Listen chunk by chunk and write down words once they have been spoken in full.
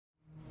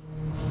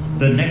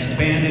The next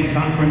band in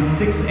Conference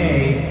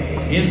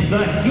 6A is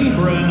the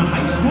HEBRON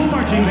High School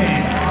Marching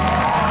Band.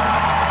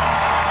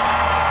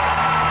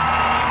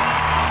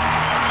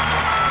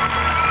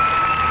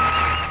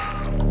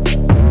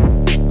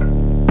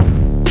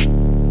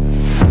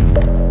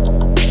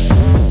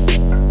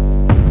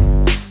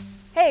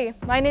 Hey,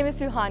 my name is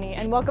Suhani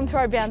and welcome to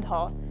our band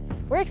hall.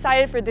 We're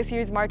excited for this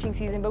year's marching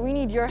season, but we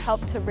need your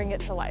help to bring it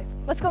to life.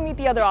 Let's go meet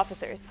the other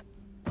officers.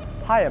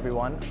 Hi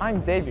everyone, I'm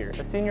Xavier,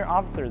 a senior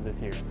officer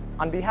this year.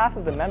 On behalf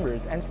of the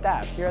members and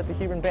staff here at the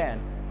HEBRON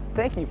Band,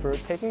 thank you for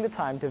taking the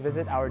time to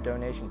visit our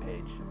donation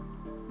page.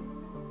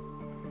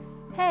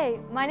 Hey,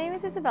 my name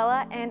is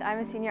Isabella and I'm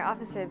a senior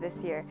officer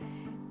this year.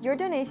 Your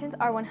donations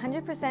are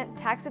 100%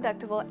 tax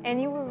deductible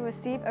and you will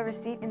receive a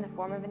receipt in the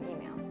form of an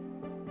email.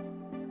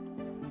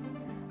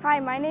 Hi,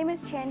 my name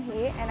is Chan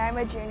Hee and I'm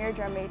a junior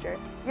drum major.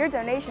 Your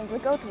donations will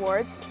go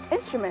towards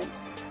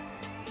instruments,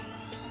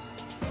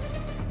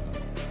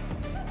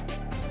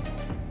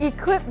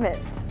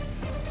 Equipment,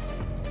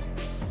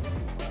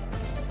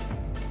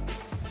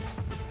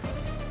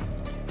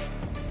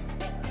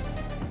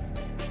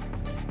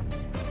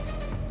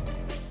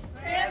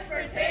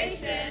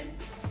 Transportation,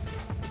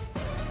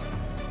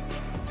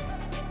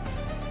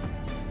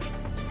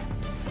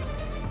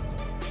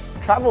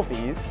 travel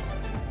fees,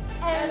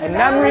 and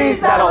memories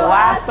that'll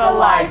last a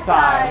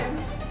lifetime.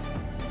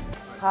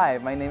 Hi,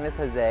 my name is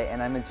Jose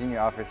and I'm a junior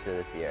officer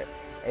this year.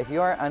 If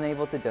you are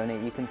unable to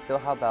donate, you can still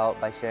help out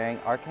by sharing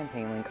our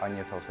campaign link on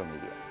your social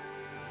media.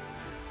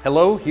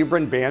 Hello,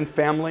 HEBRON Band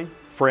family,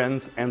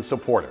 friends, and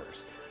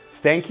supporters.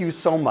 Thank you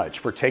so much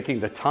for taking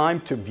the time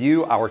to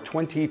view our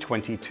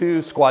 2022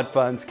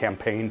 Squadfunds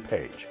campaign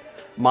page.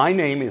 My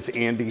name is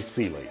Andy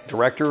Seeley,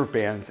 Director of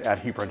Bands at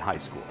HEBRON High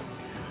School.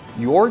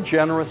 Your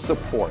generous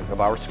support of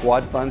our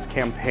Squadfunds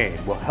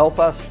campaign will help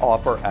us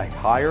offer a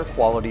higher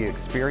quality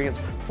experience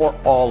for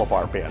all of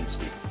our band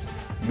students.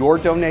 Your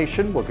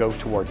donation will go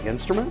toward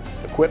instruments,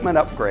 equipment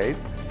upgrades,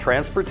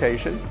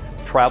 transportation,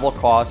 travel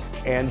costs,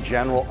 and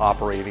general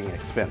operating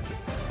expenses,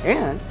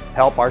 and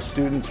help our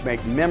students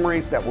make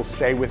memories that will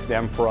stay with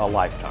them for a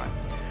lifetime.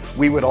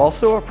 We would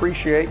also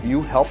appreciate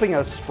you helping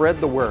us spread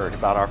the word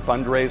about our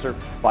fundraiser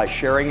by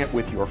sharing it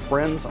with your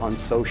friends on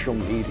social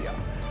media.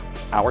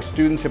 Our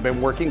students have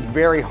been working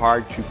very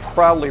hard to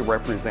proudly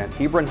represent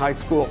HEBRON High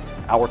School,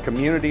 our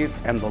communities,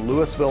 and the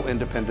Louisville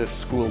Independent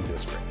School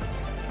District.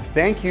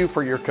 Thank you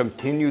for your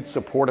continued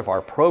support of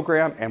our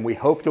program, and we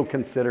hope you'll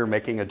consider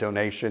making a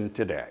donation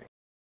today.